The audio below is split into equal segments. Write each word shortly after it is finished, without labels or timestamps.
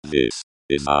This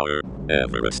is our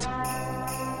Everest.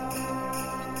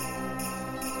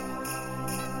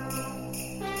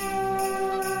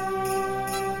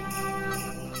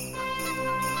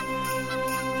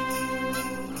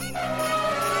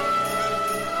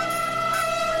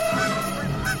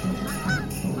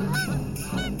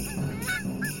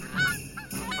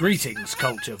 Greetings,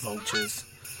 culture vultures,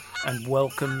 and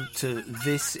welcome to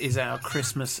This Is Our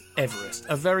Christmas Everest,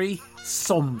 a very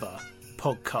sombre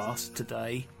podcast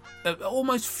today,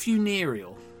 almost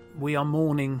funereal. We are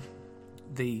mourning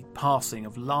the passing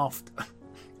of laughter.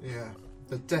 Yeah,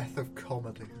 the death of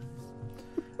comedy.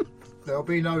 There'll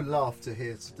be no laughter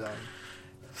here today.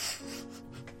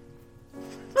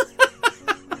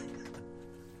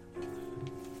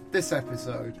 This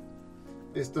episode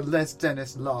is the Les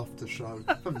Dennis Laughter Show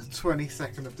from the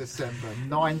 22nd of December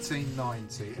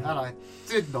 1990, and I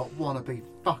did not want to be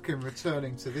fucking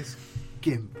returning to this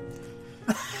gimp.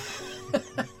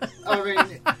 I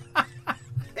mean,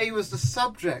 he was the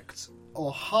subject,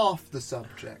 or half the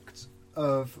subject,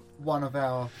 of one of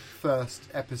our first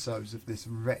episodes of this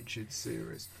wretched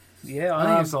series. Yeah, I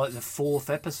think it's like the fourth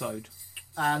episode.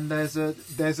 And there's a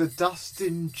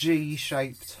Dustin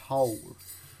G-shaped hole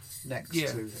next to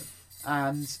him.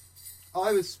 And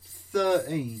I was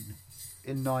 13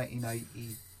 in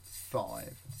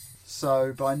 1985.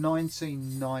 So by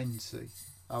 1990,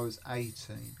 I was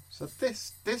 18. So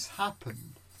this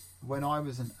happened when I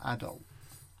was an adult.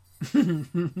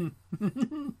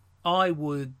 I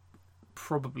would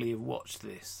probably have watched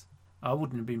this. I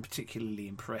wouldn't have been particularly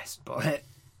impressed by it,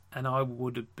 and I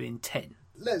would have been 10.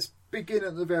 Let's begin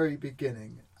at the very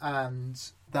beginning, and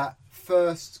that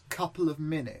first couple of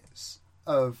minutes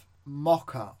of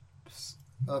mock-ups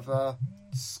of a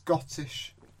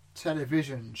Scottish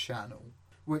television channel,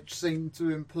 which seemed to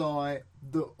imply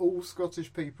that all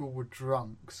Scottish people were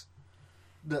drunks,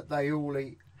 that they all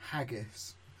eat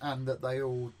haggis, and that they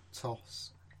all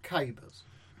toss cabers.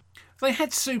 They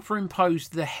had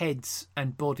superimposed the heads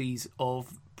and bodies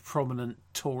of prominent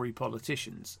Tory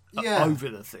politicians over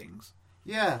the things.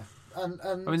 Yeah, and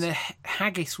I mean, the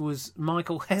haggis was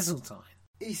Michael Heseltine.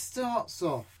 He starts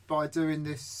off by doing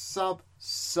this sub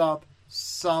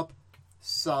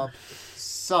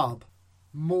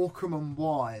Morecambe and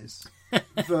Wise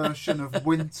version of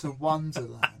Winter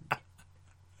Wonderland.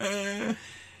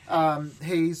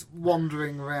 He's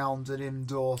wandering around an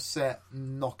indoor set,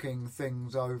 knocking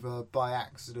things over by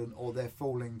accident, or they're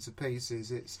falling to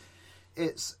pieces.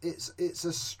 It's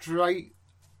a straight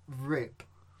rip.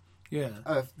 Yeah.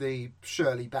 Of the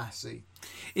Shirley Bassey.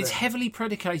 It's heavily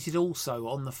predicated also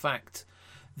on the fact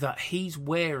that he's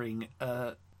wearing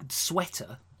a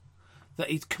sweater that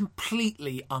is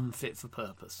completely unfit for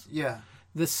purpose. Yeah.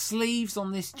 The sleeves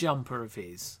on this jumper of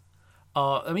his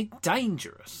are,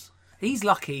 dangerous. He's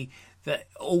lucky that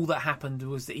all that happened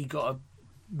was that he got a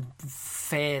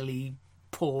fairly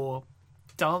poor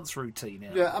dance routine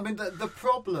out. Yeah, I mean, the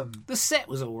problem... The set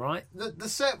was all right. The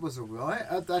set was all right.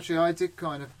 Actually, I did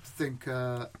kind of think...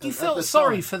 you felt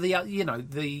sorry for the,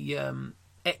 the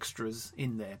extras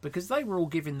in there, because they were all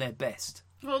giving their best.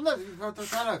 Well, no, I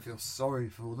don't feel sorry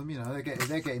for them. They're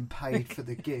getting paid for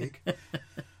the gig.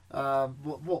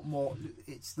 What more?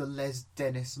 It's the Les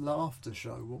Dennis Laughter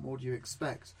Show. What more do you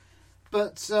expect?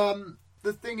 But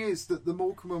the thing is that the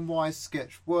Morecambe and Wise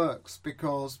sketch works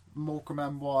because Morecambe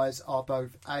and Wise are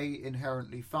both A,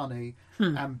 inherently funny,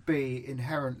 and B,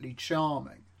 inherently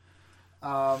charming.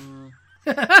 I'm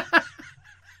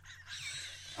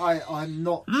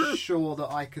not sure that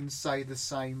I can say the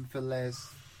same for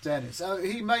Les Dennis.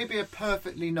 He may be a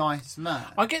perfectly nice man.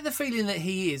 I get the feeling that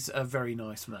he is a very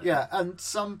nice man. Yeah, and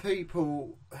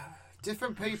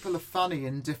different people are funny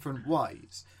in different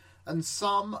ways. And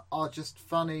some are just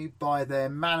funny by their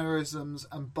mannerisms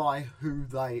and by who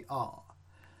they are.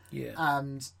 Yeah.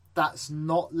 And that's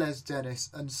not Les Dennis,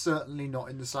 and certainly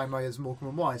not in the same way as Morecambe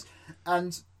and Wise.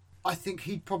 And I think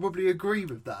he'd probably agree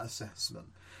with that assessment.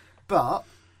 But...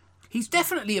 he's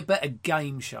definitely a better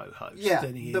game show host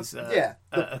than he is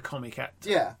a comic actor.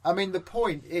 Yeah, I mean, the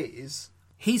point is...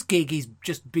 his gig is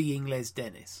just being Les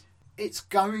Dennis. It's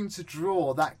going to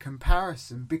draw that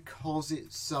comparison because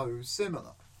it's so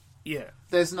similar. Yeah.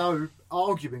 There's no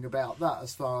arguing about that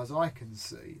as far as I can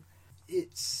see.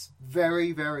 It's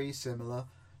very, very similar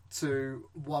to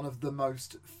one of the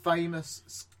most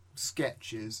famous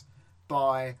sketches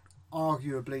by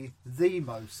arguably the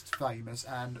most famous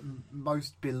and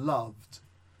most beloved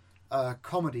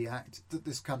comedy act that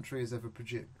this country has ever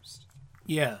produced.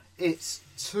 Yeah. It's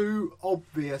too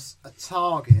obvious a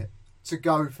target to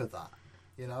go for that.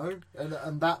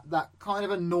 And that kind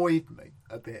of annoyed me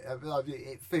a bit.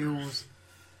 It feels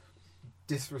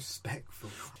disrespectful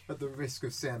at the risk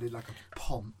of sounding like a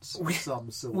ponce of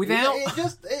some sort. Without-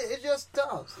 It just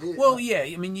does. Well, yeah,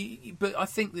 I mean, but I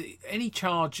think that any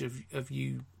charge of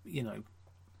you,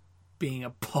 being a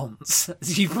ponce,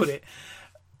 as you put it,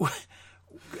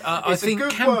 I It's a think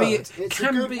good can be word. It's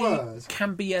a good word.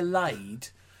 can be allayed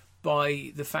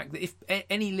by the fact that if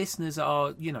any listeners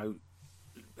are,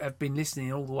 have been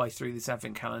listening all the way through this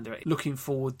advent calendar, looking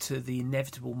forward to the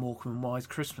inevitable Morecambe and Wise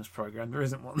Christmas programme. There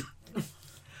isn't one.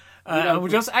 And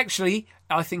we'll just actually,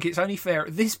 I think it's only fair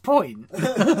at this point,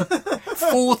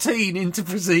 14 into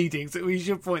proceedings, that we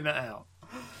should point that out.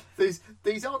 These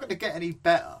aren't going to get any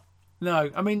better. No,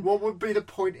 I mean, What would be the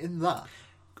point in that?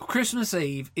 Christmas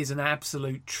Eve is an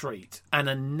absolute treat and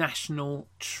a national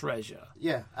treasure.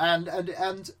 Yeah, and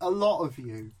a lot of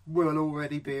you will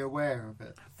already be aware of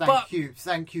it.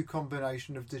 Thank you,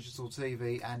 combination of digital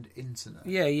TV and internet.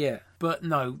 Yeah. But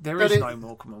no, there But is it- no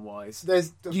Morecambe and Wise.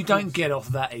 Of You don't course- get off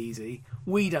that easy.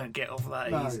 We don't get off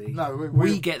that No, easy. no,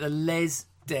 we get the Les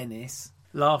Dennis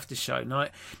Laughter Show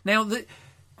night. Now, the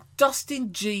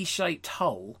Dustin G-shaped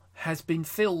hole has been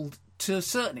filled to a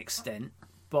certain extent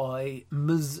by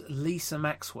Ms. Lisa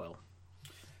Maxwell.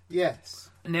 Yes.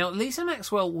 Now, Lisa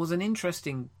Maxwell was an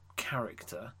interesting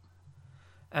character,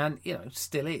 and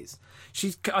still is.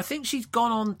 I think she's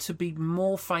gone on to be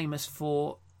more famous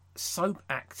for soap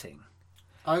acting.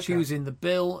 Okay. She was in The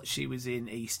Bill. She was in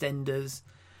EastEnders.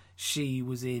 She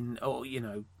was in,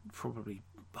 probably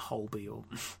Holby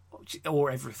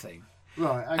or everything.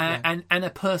 Right. Okay. And a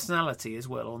personality as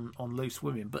well on Loose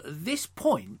Women. But at this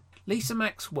point, Lisa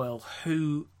Maxwell,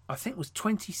 who I think was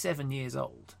 27 years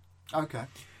old, okay.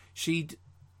 she'd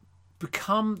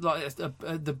become like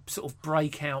the sort of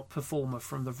breakout performer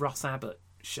from the Russ Abbott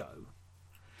show.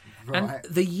 Right.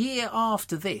 And the year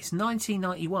after this,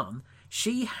 1991,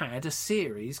 she had a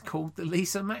series called The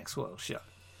Lisa Maxwell Show,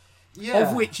 Yeah.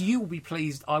 of which you will be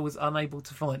pleased I was unable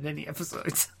to find any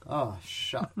episodes. Oh,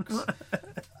 shucks.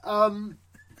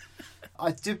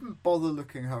 I didn't bother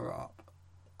looking her up.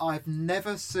 I've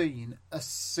never seen a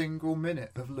single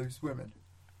minute of Loose Women.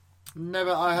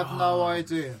 Never. I have no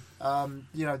idea.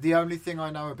 The only thing I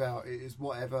know about it is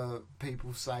whatever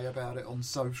people say about it on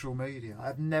social media.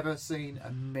 I've never seen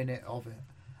a minute of it,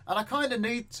 and I kind of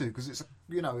need to because it's a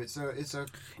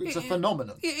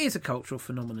phenomenon. It is a cultural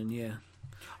phenomenon, yeah.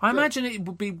 I imagine it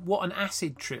would be what an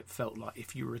acid trip felt like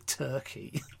if you were a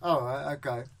turkey. All right,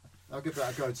 okay. I'll give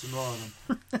that a go tomorrow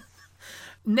then.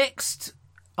 Next,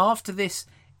 after this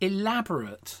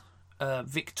elaborate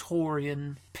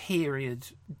Victorian period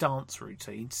dance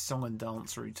routine, song and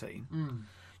dance routine,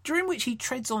 during which he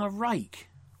treads on a rake.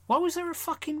 Why was there a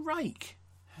fucking rake?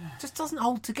 It just doesn't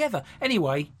hold together.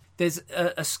 Anyway, there's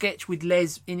a sketch with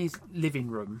Les in his living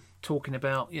room talking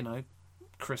about,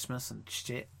 Christmas and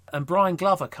shit. And Brian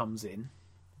Glover comes in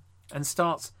and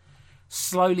starts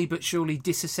slowly but surely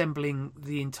disassembling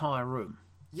the entire room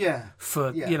Yeah.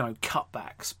 for, Yeah.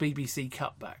 cutbacks, BBC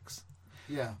cutbacks.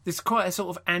 Yeah. There's quite a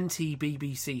sort of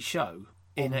anti-BBC show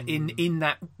in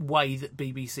that way that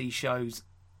BBC shows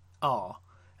are,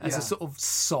 as Yeah. a sort of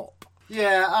sop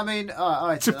Yeah, I mean,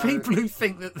 I to don't know. people who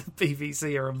think that the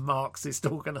BBC are a Marxist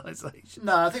organisation.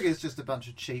 No, I think it's just a bunch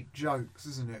of cheap jokes,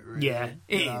 isn't it? Really? Yeah,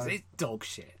 it You know, is. It's dog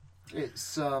shit.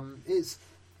 It's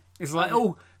It's like,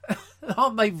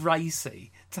 aren't they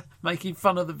racy, making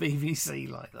fun of the BBC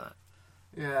like that?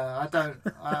 yeah.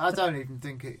 I don't even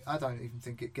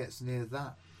think it gets near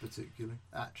that particularly.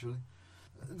 Actually,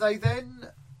 they then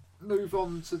move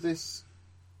on to this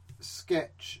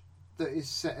sketch that is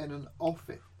set in an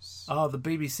office. Oh, the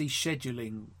BBC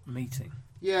scheduling meeting.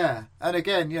 Yeah, and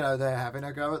again, they're having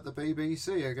a go at the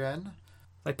BBC again.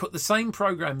 They put the same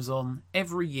programmes on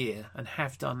every year and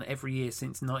have done every year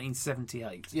since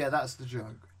 1978. Yeah, that's the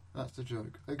joke.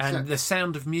 And the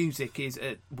Sound of Music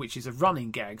which is a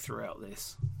running gag throughout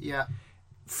this, yeah.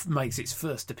 makes its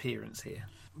first appearance here.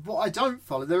 What I don't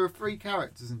follow, there are 3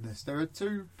 characters in this. There are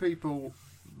 2 people,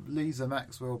 Lisa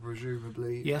Maxwell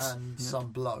presumably, Yes, and yeah.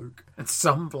 some bloke And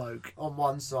some bloke. on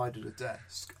one side of the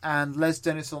desk, and Les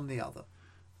Dennis on the other.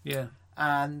 Yeah.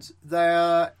 And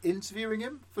they're interviewing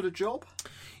him for the job.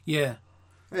 Yeah.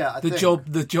 Yeah,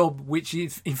 The job which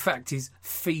is, in fact, is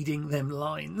feeding them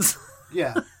lines.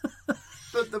 Yeah.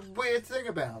 But the weird thing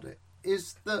about it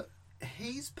is that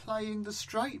he's playing the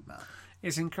straight man.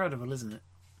 It's incredible, isn't it?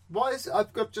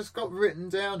 Just got written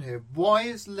down here, why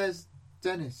is Les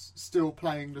Dennis still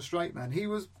playing the straight man? He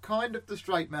was kind of the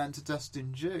straight man to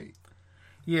Dustin G.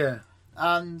 Yeah.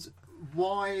 And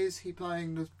why is he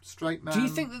playing the straight man? Do you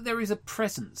think that there is a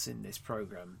presence in this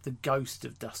programme, the ghost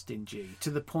of Dustin G, to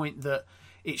the point that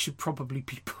it should probably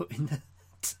be put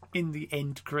in the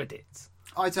end credits?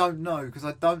 I don't know, because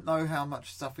I don't know how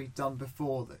much stuff he'd done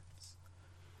before this.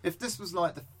 If this was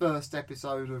like the first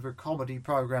episode of a comedy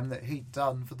programme that he'd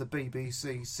done for the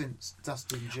BBC since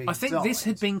Dustin G I think died, this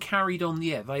had been carried on,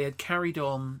 they had carried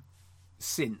on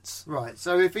since. Right,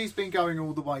 so if he's been going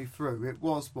all the way through, it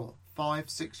was,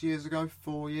 5-6 years ago?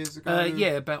 4 years ago?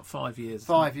 Yeah, about 5 years.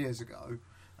 5 years ago.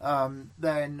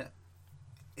 Then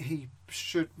he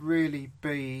should really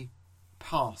be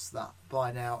past that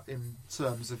by now in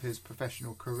terms of his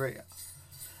professional career.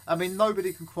 I mean,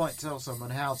 nobody can quite tell someone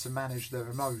how to manage their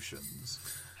emotions,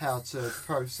 how to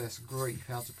process grief,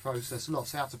 how to process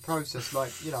loss, how to process,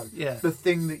 the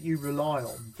thing that you rely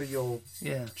on for your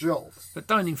job. But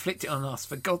don't inflict it on us,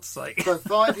 for God's sake. But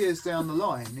 5 years down the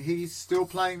line, he's still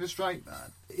playing the straight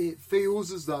man. It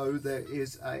feels as though there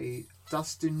is a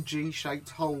Dustin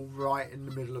G-shaped hole right in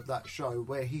the middle of that show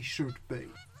where he should be.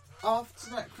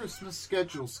 After that Christmas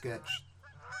schedule sketch,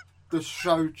 the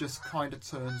show just kind of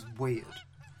turns weird.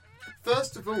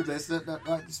 First of all, there's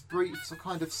this brief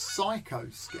kind of psycho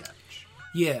sketch.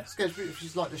 Yeah. Sketch which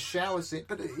is like the shower scene,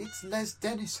 but it's Les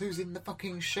Dennis who's in the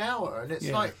fucking shower, and it's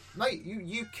like, mate,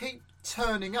 you keep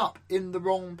turning up in the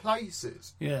wrong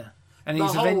places. Yeah. And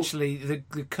he's eventually,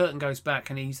 the curtain goes back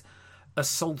and he's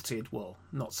assaulted, well,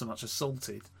 not so much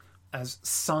assaulted, as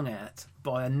sung at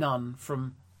by a nun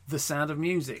from The Sound of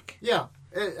Music. Yeah,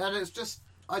 and it's just,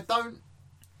 I don't...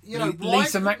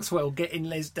 Lisa Maxwell getting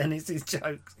Les Dennis's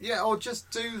jokes. Yeah, or just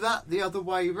do that the other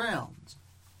way round.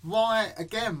 Why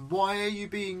are you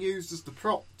being used as the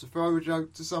prop to throw a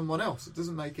joke to someone else? It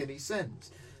doesn't make any sense.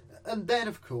 And then,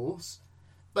 of course,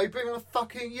 they bring on a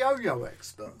fucking yo-yo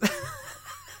expert.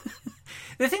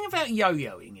 The thing about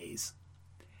yo-yoing is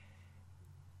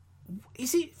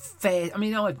it fair? I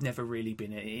mean, I've never really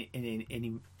been in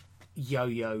any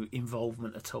yo-yo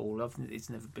involvement at all. It's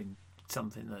never been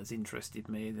something that has interested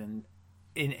me. Then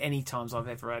in any times I've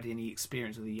ever had any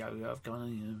experience with a yo-yo, I've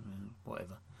gone,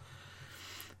 whatever.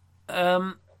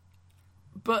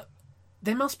 But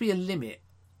there must be a limit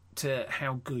to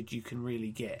how good you can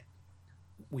really get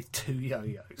with two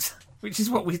yo-yos, which is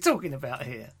what we're talking about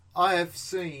here. I have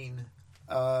seen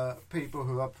people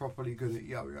who are properly good at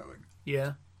yo-yoing.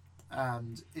 Yeah.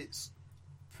 And it's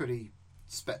pretty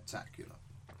spectacular.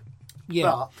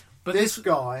 Yeah. But this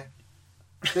guy,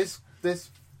 this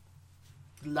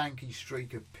lanky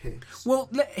streak of piss. Well,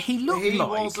 he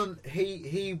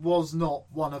was not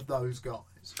one of those guys.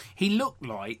 He looked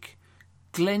like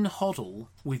Glenn Hoddle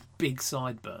with big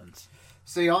sideburns.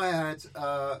 See, I had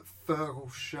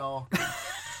Fergal Sharkey.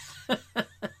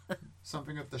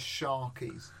 Something of the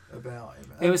Sharkies about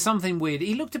him. It was something weird.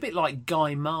 He looked a bit like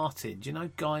Guy Martin. Do you know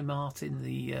Guy Martin,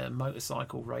 the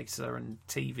motorcycle racer and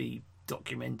TV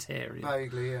documentarian?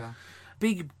 Vaguely, yeah.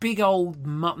 Big old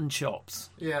mutton chops.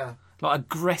 Yeah. Like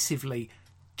aggressively,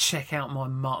 check out my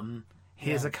mutton.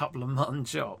 Here's a couple of mutton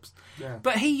chops. Yeah.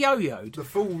 But he yo-yoed. The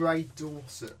full Ray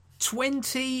Dorset.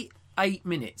 28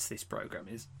 minutes this programme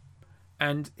is.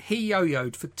 And he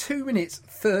yo-yoed for 2 minutes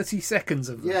 30 seconds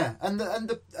of them. Yeah, and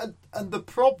the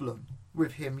problem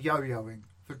with him yo-yoing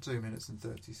for 2 minutes and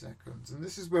 30 seconds, and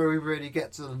this is where we really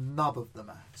get to the nub of the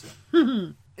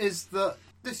matter, is that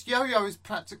this yo-yo is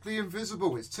practically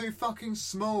invisible. It's too fucking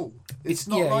small. It's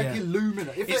not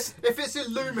Illuminous. If it's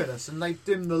Illuminous and they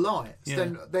dim the lights,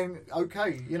 then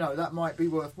okay, that might be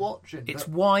worth watching. It's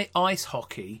why ice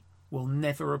hockey will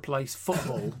never replace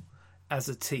football as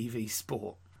a TV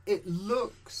sport. It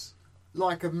looks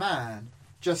like a man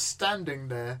just standing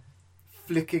there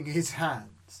flicking his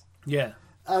hands. Yeah.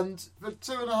 And for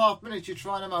 2.5 minutes you're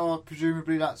trying to know,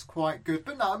 presumably that's quite good.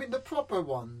 But no, I mean the proper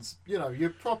ones,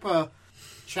 your proper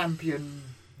champion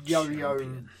yo-yo-ists.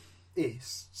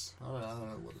 I don't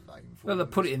know what the name for. Well, they'll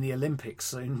put it in the Olympics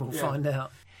soon, we'll find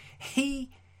out. He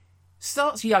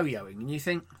starts yo-yoing and you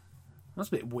think, that's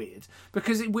a bit weird.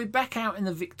 Because we're back out in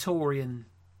the Victorian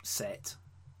set,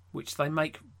 which they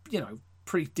make,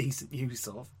 pretty decent use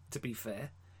of, to be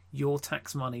fair. Your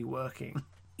tax money working.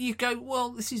 You go, well,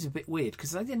 this is a bit weird,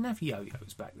 because they didn't have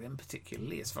yo-yos back then,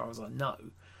 particularly, as far as I know.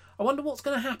 I wonder what's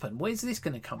going to happen. Where's this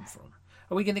going to come from?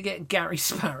 Are we going to get Gary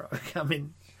Sparrow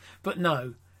coming? But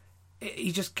no,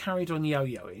 he just carried on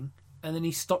yo-yoing, and then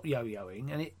he stopped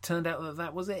yo-yoing, and it turned out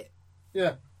that was it.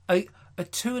 Yeah. A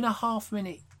 2.5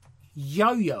 minute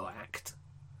yo-yo act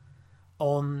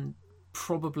on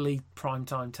probably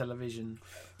primetime television.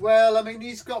 Well, I mean,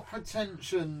 he's got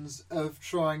pretensions of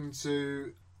trying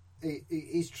to...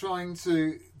 He's trying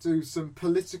to do some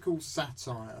political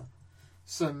satire,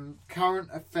 some current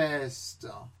affairs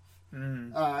stuff.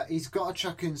 He's got to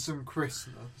chuck in some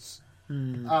Christmas.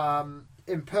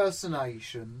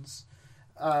 Impersonations.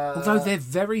 Although they're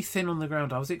very thin on the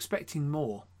ground. I was expecting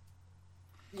more.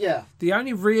 Yeah. The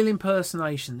only real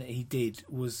impersonation that he did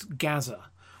was Gaza,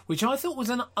 which I thought was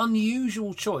an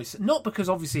unusual choice. Not because,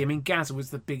 obviously, I mean, Gaza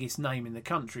was the biggest name in the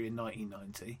country in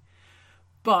 1990,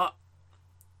 but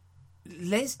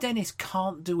Les Dennis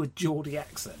can't do a Geordie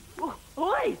accent.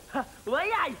 Oi!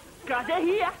 Oi, Gaza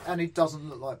here! And he doesn't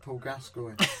look like Paul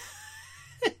Gascoigne.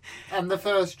 And the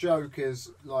first joke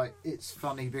is, like, it's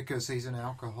funny because he's an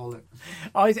alcoholic.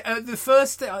 The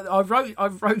first thing I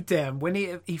wrote down when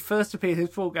he first appeared as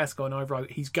Paul Gascoigne, I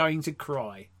wrote, he's going to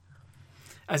cry.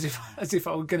 As if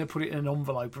I were going to put it in an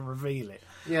envelope and reveal it.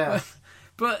 Yeah.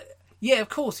 But yeah, of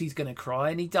course he's going to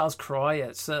cry, and he does cry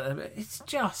at certain. It's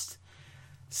just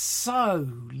so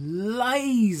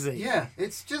lazy. Yeah,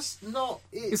 it's just not.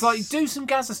 It's like, do some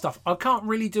Gaza stuff. I can't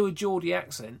really do a Geordie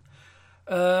accent.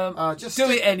 Just do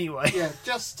it anyway. Yeah,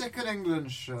 just stick an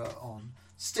England shirt on,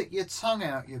 stick your tongue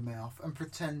out your mouth, and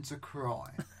pretend to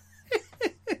cry.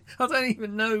 I don't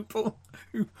even know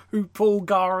who Paul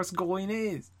Gascoigne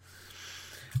is.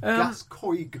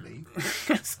 Gascoigne.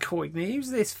 Gascoigne. Who's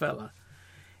this fella?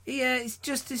 Yeah, it's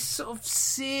just this sort of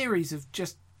series of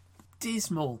just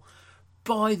dismal,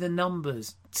 by the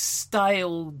numbers,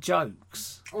 stale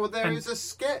jokes. Well, there is a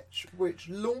sketch which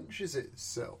launches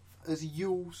itself as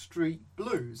Hill Street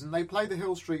Blues, and they play the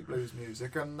Hill Street Blues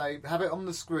music, and they have it on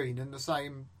the screen in the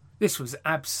same. This was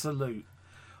absolute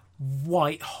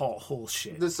white hot horse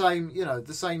shit. The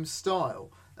same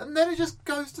style. And then it just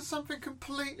goes to something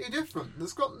completely different.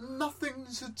 That's got nothing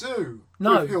to do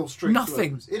with Hill Street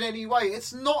Blues in any way.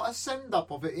 It's not a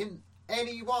send-up of it in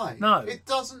any way. No. It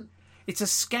doesn't. It's a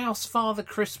Scouse Father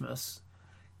Christmas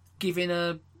giving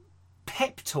a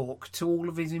pep talk to all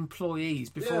of his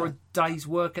employees before a day's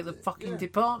work at the fucking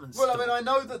department store. Well, I mean, I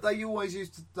know that they always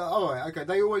used to...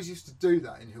 they always used to do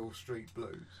that in Hill Street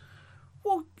Blues.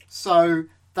 Well, so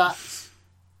that's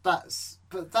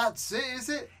it, is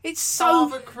it? It's so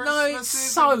Father it's Christmases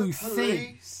so and the thin.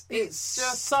 police. It's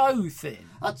just so thin.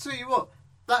 I tell you what,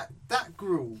 that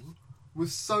gruel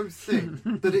was so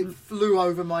thin that it flew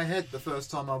over my head the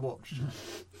first time I watched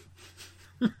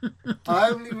it. I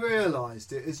only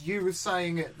realised it as you were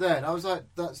saying it then. I was like,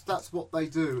 that's what they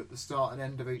do at the start and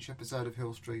end of each episode of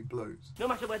Hill Street Blues. No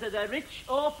matter whether they're rich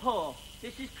or poor,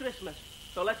 this is Christmas.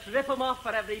 So let's rip them off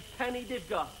for every penny they've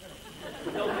got.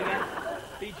 Don't forget,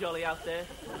 be jolly out there.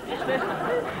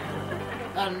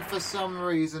 And for some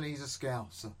reason, he's a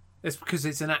Scouser. It's because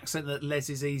it's an accent that Les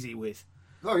is easy with.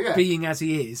 Oh, yeah. Being as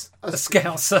he is, a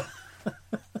Scouser.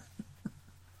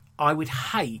 I would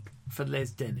hate for Les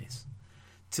Dennis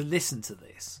to listen to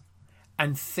this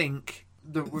and think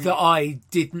that I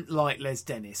didn't like Les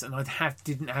Dennis and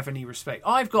didn't have any respect.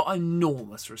 I've got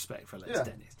enormous respect for Les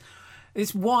Dennis.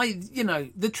 It's why,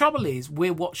 the trouble is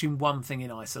we're watching one thing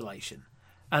in isolation.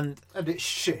 And it's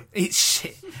shit. It's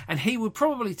shit. And he would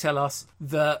probably tell us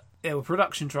that there were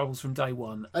production troubles from day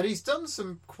one. And he's done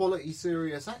some quality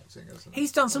serious acting, hasn't he?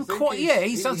 He's done some quality... Yeah,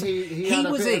 he's done some... He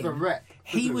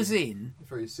was in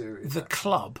The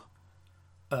Club,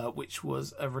 which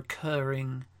was a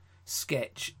recurring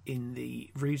sketch in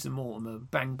the Reeves and Mortimer,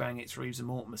 Bang Bang It's Reeves and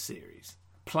Mortimer series,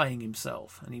 playing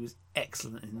himself, and he was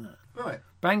excellent in that. Right.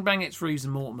 Bang Bang It's Reeves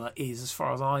and Mortimer is, as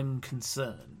far as I'm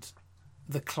concerned,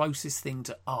 the closest thing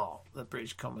to art that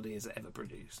British comedy has ever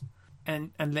produced.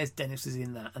 And Les Dennis is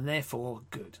in that, and therefore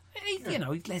good. He's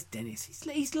Les Dennis.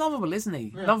 He's lovable, isn't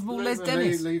he? Yeah. Lovable Les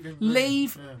Dennis.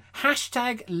 Leave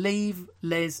Hashtag leave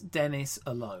Les Dennis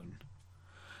alone.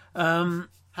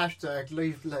 Hashtag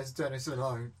leave Les Dennis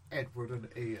alone, Edward and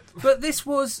Ian. But this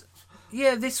was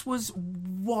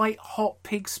white hot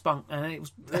pig spunk, and it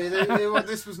was.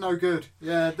 This was no good.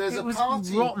 Yeah, there's a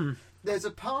party. Rotten. There's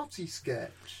a party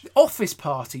sketch. Office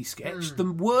party sketch,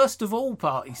 the worst of all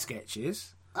party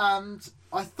sketches. And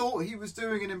I thought he was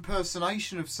doing an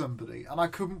impersonation of somebody, and I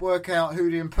couldn't work out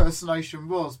who the impersonation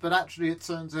was. But actually, it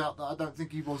turns out that I don't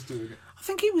think he was doing it. I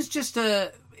think he was just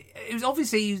It was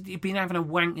obviously he'd been having a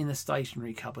wank in the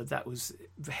stationery cupboard. That was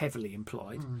heavily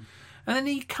implied. And then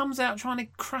he comes out trying to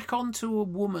crack onto a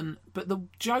woman, but the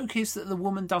joke is that the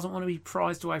woman doesn't want to be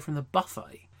prized away from the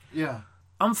buffet. Yeah.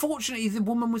 Unfortunately, the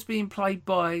woman was being played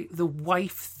by the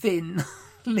waif-thin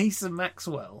Lisa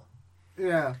Maxwell.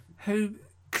 Yeah. Who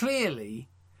clearly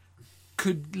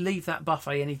could leave that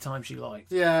buffet any time she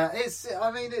liked. Yeah, it's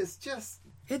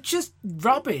just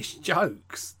rubbish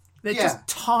jokes. They're just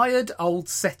tired old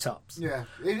setups. Yeah.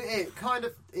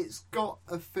 It's got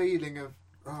a feeling of,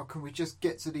 can we just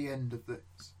get to the end of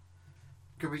this?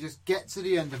 Can we just get to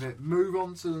the end of it, move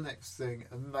on to the next thing,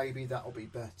 and maybe that'll be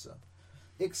better?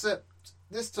 Except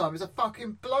this time it's a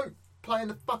fucking bloke playing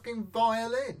the fucking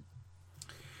violin.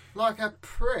 Like a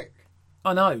prick.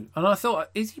 I know, and I thought,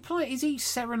 is he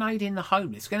serenading the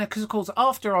homeless? Because of course,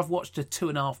 after I've watched a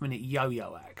 2.5 minute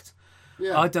yo-yo act,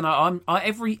 Yeah. I don't know.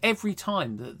 Every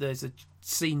time that there's a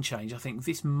scene change, I think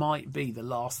this might be the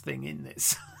last thing in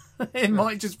this. It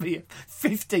might just be a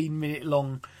 15-minute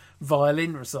long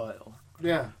violin recital.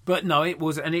 Yeah. But no, it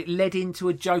was, and it led into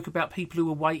a joke about people who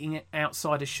were waiting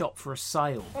outside a shop for a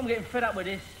sale. I'm getting fed up with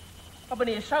this. I've been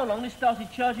here so long, they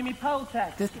started charging me poll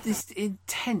tax. This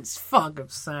intense fog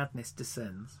of sadness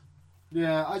descends.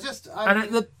 Yeah, And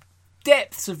at the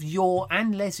depths of your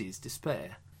and Les's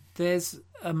despair, there's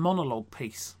a monologue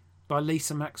piece by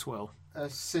Lisa Maxwell.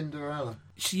 Cinderella.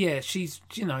 She's,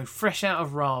 fresh out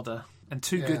of RADA and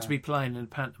too Yeah. good to be playing in a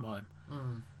pantomime.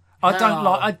 Mm.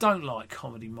 I don't like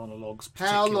comedy monologues How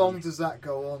particularly. long does that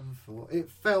go on for? It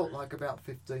felt like about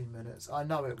 15 minutes. I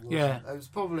know it wasn't. Yeah. It was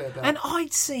probably about... And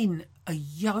I'd seen a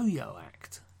yo-yo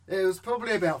act. It was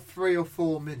probably about 3 or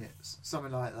 4 minutes,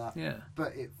 something like that. Yeah.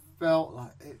 But it felt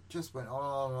like it just went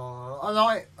on and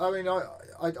on.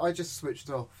 And I just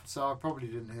switched off, so I probably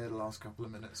didn't hear the last couple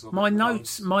of minutes. Of My it.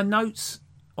 notes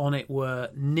on it were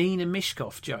Nina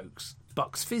Mishkoff jokes,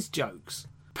 Bucks Fizz jokes.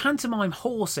 Pantomime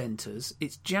horse enters.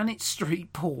 It's Janet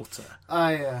Street Porter. Oh,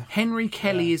 yeah. Henry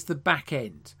Kelly is the back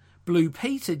end. Blue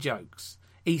Peter jokes.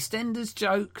 EastEnders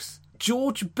jokes.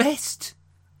 George Best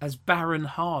as Baron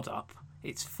Hardup.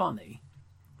 It's funny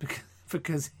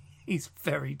because he's a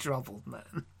very troubled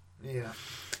man. Yeah.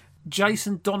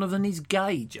 Jason Donovan is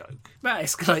gay joke. That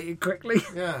escalated quickly.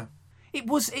 Yeah. It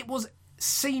was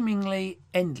seemingly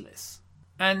endless.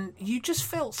 And you just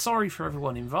felt sorry for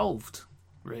everyone involved,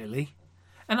 really.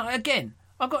 And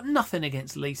I've got nothing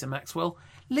against Lisa Maxwell.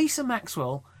 Lisa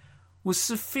Maxwell was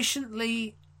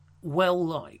sufficiently well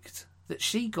liked that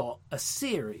she got a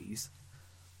series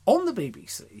on the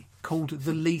BBC called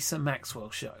The Lisa Maxwell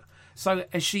Show. So,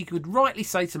 as she could rightly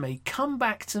say to me, come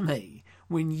back to me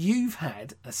when you've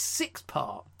had a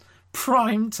 6-part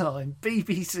prime-time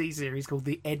BBC series called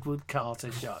The Edward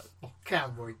Carter Show. Oh,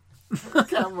 can we?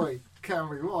 Can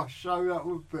we? What a show that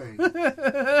would be.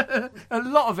 A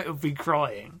lot of it would be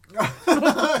crying.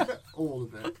 All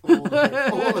of it. All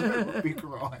of it would be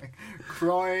crying.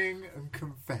 Crying and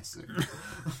confessing.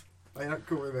 They don't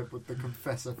call him Edward the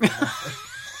Confessor for nothing.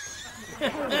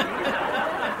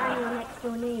 I'm your next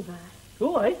door neighbour.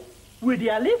 Oh, eh? Where do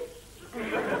you live?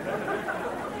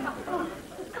 Oh,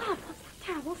 God, what's that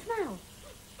terrible smell?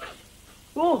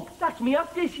 Oh, that's me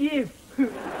up this year.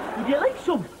 Would you like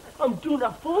some? I'm doing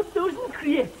a 4,000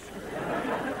 crates.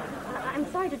 I'm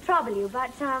sorry to trouble you,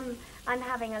 but, I'm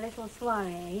having a little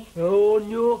soiree. Oh,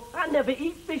 no. I never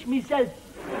eat fish myself.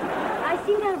 I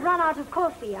seem to have run out of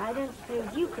coffee. I don't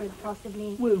suppose you could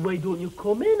possibly... Well, why don't you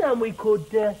come in and we could,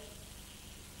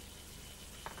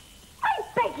 I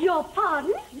beg your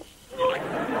pardon?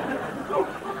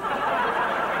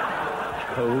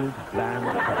 Cold, bland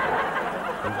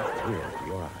coffee brings tears to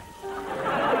your eyes.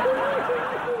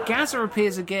 Gazza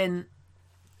appears again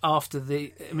after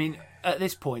at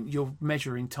this point, you're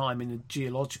measuring time in a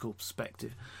geological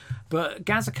perspective. But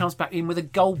Gazza comes back in with a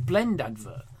Gold Blend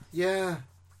advert. Yeah.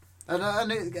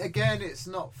 And again, it's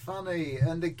not funny.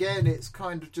 And again, it's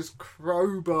kind of just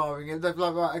crowbarring it. They're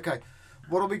like, right, okay,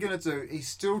 what are we going to do? He's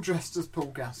still dressed as Paul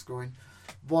Gascoigne.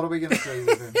 What are we going to do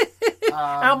with him?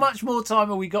 How much more time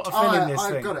have we got to fill in this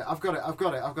thing? I've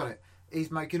got it. He's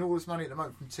making all this money at the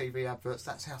moment from TV adverts.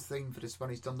 That's our theme for this one.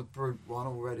 He's done the Brute one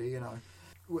already,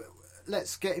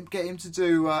 Let's get him to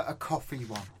do a coffee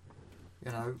one,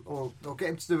 or get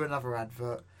him to do another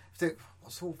advert.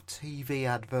 What sort of TV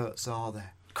adverts are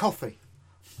there? Coffee.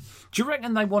 Do you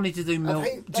reckon they wanted to do milk?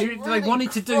 They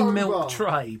wanted to do milk crowbar.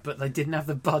 tray, but they didn't have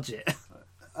the budget.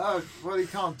 Oh, well, you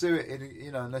can't do it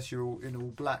unless you're all in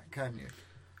all black, can you?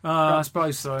 I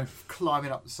suppose so.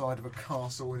 Climbing up the side of a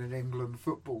castle in an England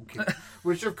football kit,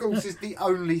 which of course is the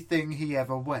only thing he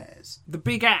ever wears. The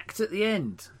big act at the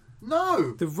end.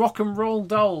 No. The Rock and Roll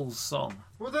Dolls song.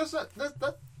 Well, there's that.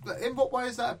 In what way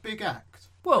is that a big act?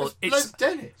 Well, it's Les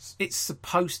Dennis. It's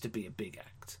supposed to be a big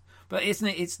act, but isn't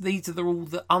it? These are all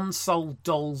the unsold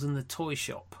dolls in the toy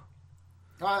shop.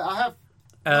 I have.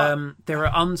 There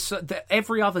are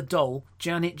every other doll: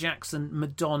 Janet Jackson,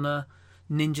 Madonna,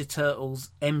 Ninja Turtles,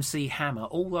 MC Hammer.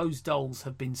 All those dolls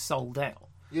have been sold out.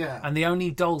 Yeah. And the only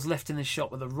dolls left in the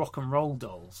shop are the Rock and Roll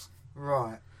Dolls.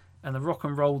 Right. And the Rock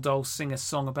and Roll Dolls sing a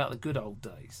song about the good old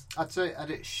days. I'd say,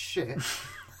 and it's shit.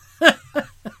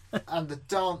 And the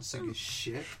dancing is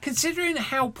shit. Considering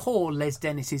how poor Les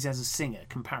Dennis is as a singer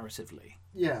comparatively,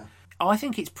 Yeah. I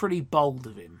think it's pretty bold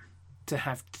of him to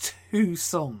have 2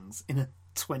 songs in a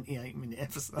 28-minute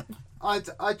episode.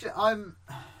 I'm.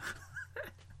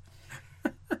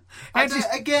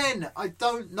 Again, I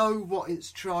don't know what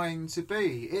it's trying to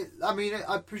be.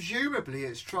 Presumably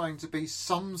it's trying to be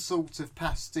some sort of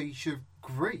pastiche of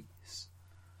Grease.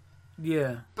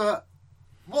 Yeah. But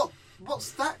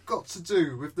what's that got to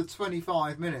do with the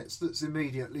 25 minutes that's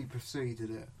immediately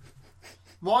preceded it?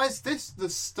 Why is this the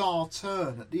star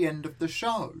turn at the end of the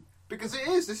show? Because it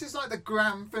is. This is like the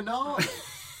grand finale.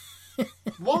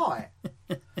 Why?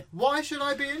 Why should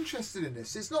I be interested in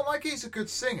this? It's not like he's a good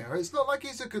singer. It's not like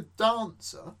he's a good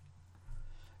dancer.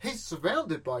 He's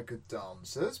surrounded by good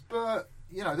dancers, but,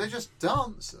 they're just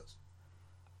dancers.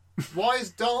 Why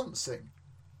is dancing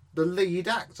the lead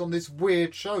act on this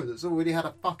weird show that's already had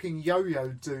a fucking yo-yo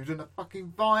dude and a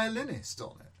fucking violinist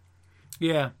on it?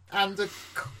 Yeah. And a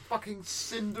fucking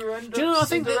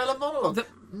Cinderella monologue.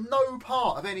 No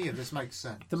part of any of this makes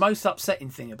sense. The most upsetting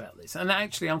thing about this, and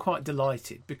actually I'm quite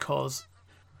delighted because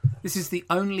this is the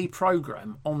only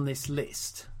programme on this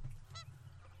list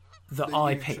that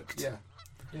I picked.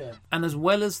 Yeah. And as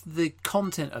well as the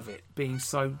content of it being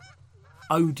so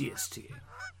odious to you.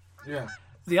 Yeah.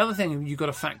 The other thing you've got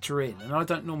to factor in, and I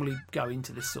don't normally go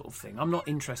into this sort of thing, I'm not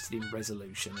interested in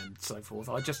resolution and so forth.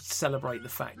 I just celebrate the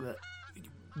fact that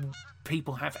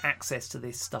people have access to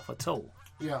this stuff at all.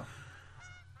 Yeah.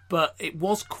 But it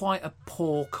was quite a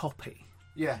poor copy.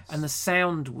 Yes. And the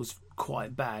sound was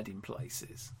quite bad in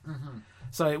places. Mm-hmm.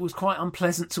 So it was quite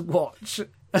unpleasant to watch,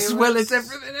 well as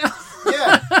everything else.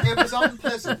 Yeah, it was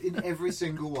unpleasant in every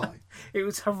single way. It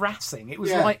was harassing. It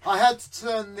was like... I had to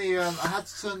turn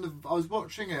I was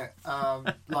watching it,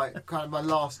 like, kind of my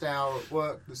last hour at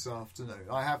work this afternoon.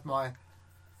 I've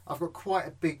got quite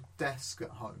a big desk at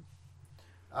home.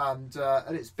 And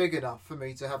it's big enough for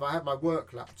me to have... I have my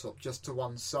work laptop just to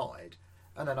one side.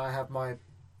 And then I have my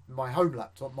home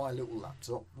laptop, my little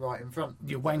laptop, right in front.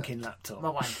 Your wanking laptop. My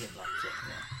wanking laptop,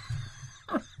 yeah.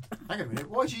 Hang on a minute,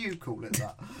 why do you call it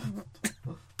that?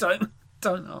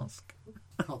 Don't ask.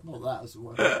 God, not that as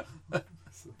well.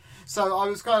 So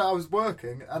I was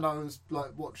working and I was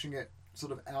like watching it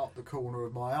sort of out the corner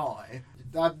of my eye.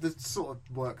 The sort of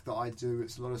work that I do,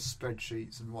 it's a lot of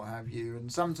spreadsheets and what have you, and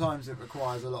sometimes it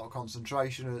requires a lot of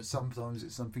concentration and sometimes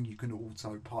it's something you can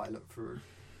autopilot through.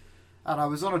 And I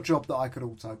was on a job that I could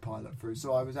autopilot through,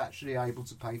 so I was actually able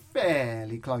to pay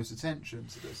fairly close attention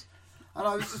to this. And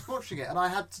I was just watching it, and I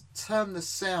had to turn the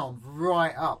sound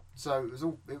right up, so it was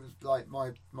like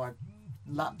my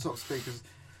laptop speakers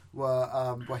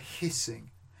were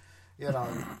hissing,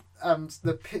 and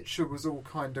the picture was all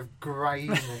kind of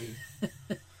grainy,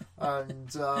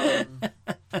 and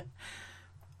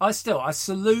I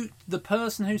salute the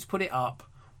person who's put it up.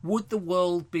 Would the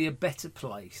world be a better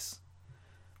place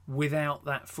without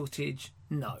that footage?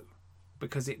 No,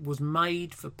 because it was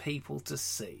made for people to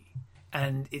see.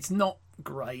 And it's not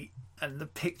great, and the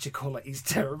picture quality is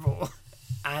terrible,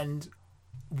 and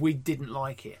we didn't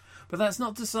like it. But that's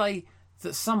not to say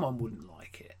that someone wouldn't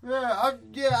like it. I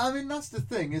mean, that's the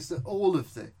thing, is that all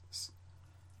of this,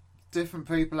 different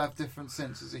people have different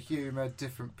senses of humour,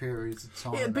 different periods of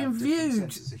time.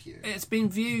 It's been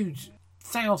viewed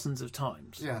thousands of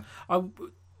times. Yeah. I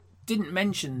didn't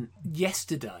mention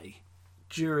yesterday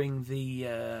during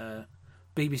the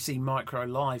BBC Micro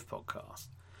Live podcast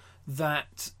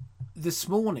that this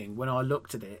morning when I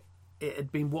looked at it, it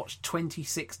had been watched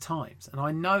 26 times, and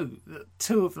I know that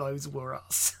 2 of those were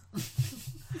us.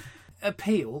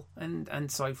 Appeal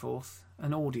and so forth,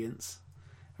 an audience,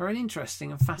 are an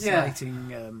interesting and fascinating...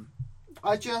 Yeah.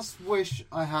 I just wish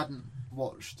I hadn't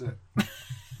watched it.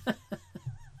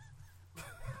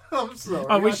 I'm sorry.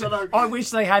 I wish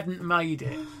they hadn't made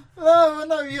it.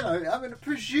 No,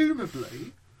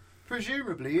 presumably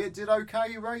it did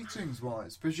okay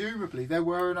ratings-wise. Presumably there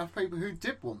were enough people who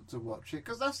did want to watch it,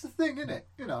 because that's the thing, isn't it?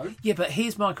 Yeah, but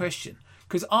here's my question.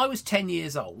 Because I was 10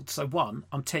 years old, so 1,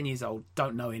 I'm 10 years old,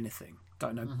 don't know anything,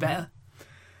 don't know better.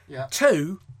 Yeah.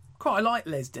 2, quite like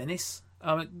Les Dennis.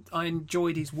 I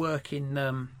enjoyed his work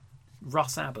in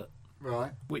Russ Abbott.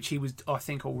 Right. Which he was, I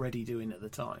think, already doing at the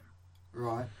time.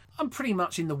 Right. I'm pretty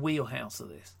much in the wheelhouse of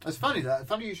this. It's funny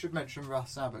you should mention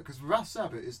Russ Abbott, because Russ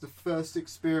Abbott is the first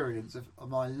experience of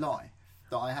my life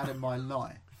that I had in my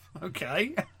life.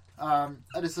 Okay. And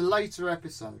it's a later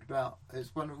episode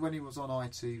it's when he was on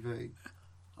ITV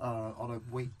on a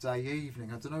weekday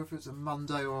evening. I don't know if it's a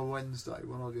Monday or a Wednesday,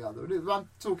 one or the other. I'm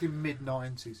talking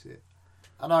mid-90s here.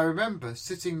 And I remember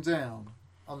sitting down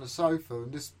on the sofa,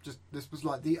 and this was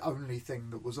like the only thing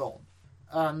that was on.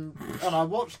 And I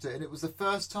watched it, and it was the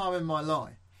first time in my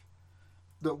life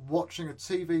that watching a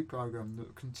TV programme,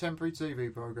 a contemporary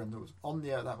TV programme that was on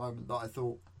the air at that moment, that I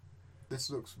thought,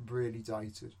 this looks really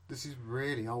dated. This is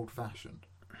really old-fashioned.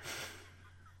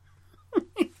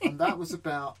 And that was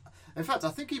about... In fact, I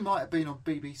think he might have been on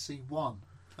BBC One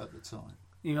at the time.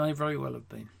 You may very well have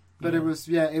been. But it was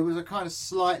a kind of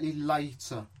slightly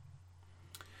later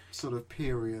sort of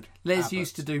period. Les Abbott.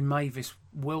 used to do Mavis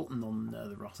Wilton on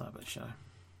the Ross Abbott show.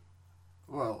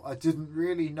 Well, I didn't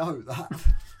really know that.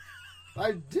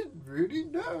 I didn't really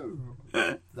know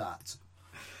that.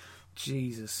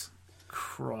 Jesus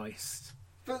Christ.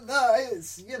 But no,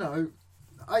 it's, you know,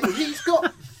 he's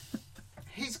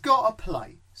got a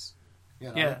place. You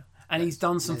know? Yeah, and he's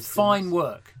done some Les fine Dennis.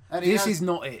 work. And he This has- is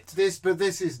not it.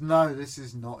 This is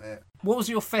not it. What was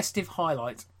your festive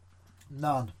highlight?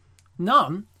 None.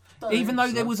 None? Don't Even think though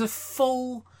so. there was a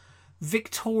full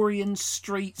Victorian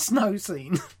street snow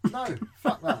scene. No,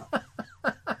 fuck that.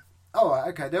 Oh, right,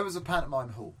 okay, there was a pantomime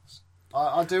horse.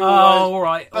 I do Oh, always... all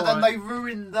right. But all then right. they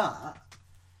ruined that.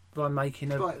 By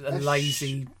making a But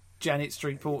lazy Janet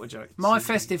Street Porter joke. My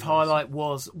festive highlight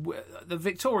was the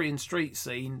Victorian street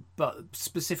scene, but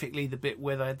specifically the bit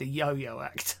where they had the yo-yo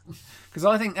act. Because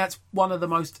I think that's one of the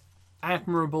most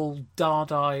admirable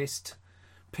Dadaist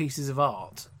pieces of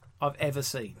art I've ever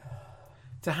seen.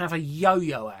 To have a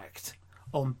yo-yo act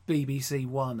on BBC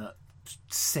One at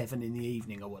 7 in the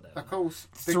evening or whatever. Of course,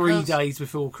 3 days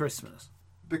before Christmas.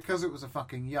 because it was a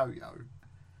fucking yo-yo,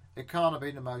 it can't have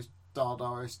been the most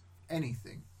Dadaist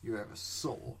anything you ever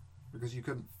saw, because you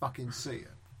couldn't fucking see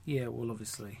it. Yeah, well,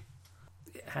 obviously,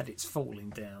 it had its falling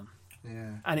down.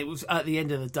 Yeah. And it was, at the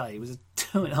end of the day, it was a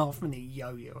 2.5 minute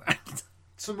yo-yo act.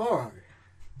 Tomorrow.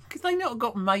 Could they not have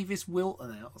got Mavis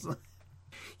Wilton out?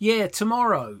 Yeah,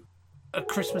 tomorrow, A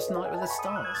Christmas Night with the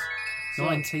Stars,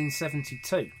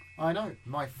 1972. I know,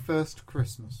 my first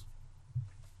Christmas.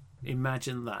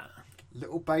 Imagine that.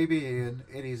 Little baby Ian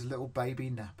in his little baby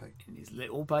nappy. In his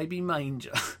little baby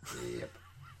manger. Yep.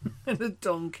 And the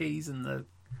donkeys and the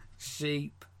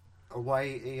sheep.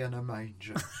 Away Ian a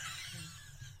manger.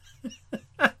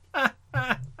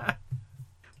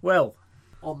 Well,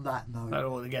 On that note. I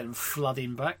don't want to get them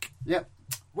flooding back. Yep.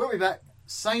 We'll be back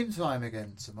same time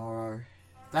again tomorrow.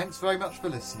 Thanks very much for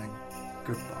listening.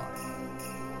 Goodbye.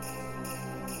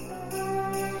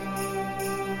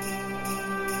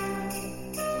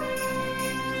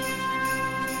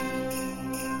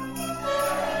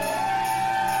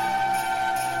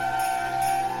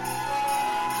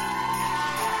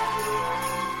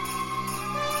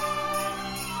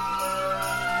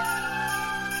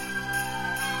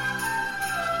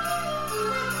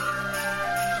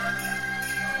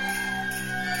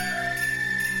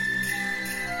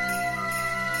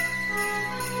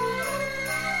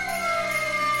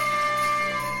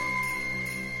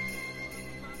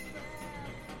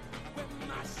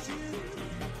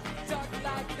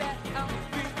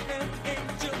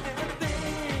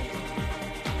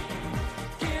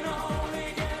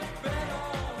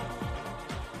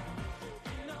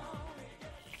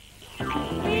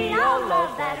 We all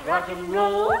love that rock and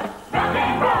roll. Rock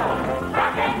and roll,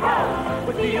 rock and roll.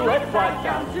 With the U.S. right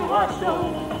down to our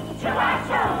soul. To our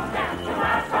soul, down to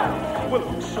our soul. We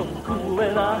look so cool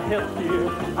in our hip gear.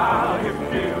 Our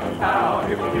hip gear, our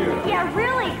hip gear. Yeah,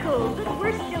 really cool, but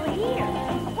we're still here.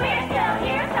 We're still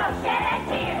here, so shed a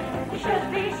tear. We should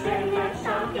be singing,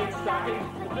 so get started.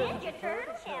 The Ninja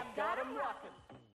Turtles have got 'em rockin'.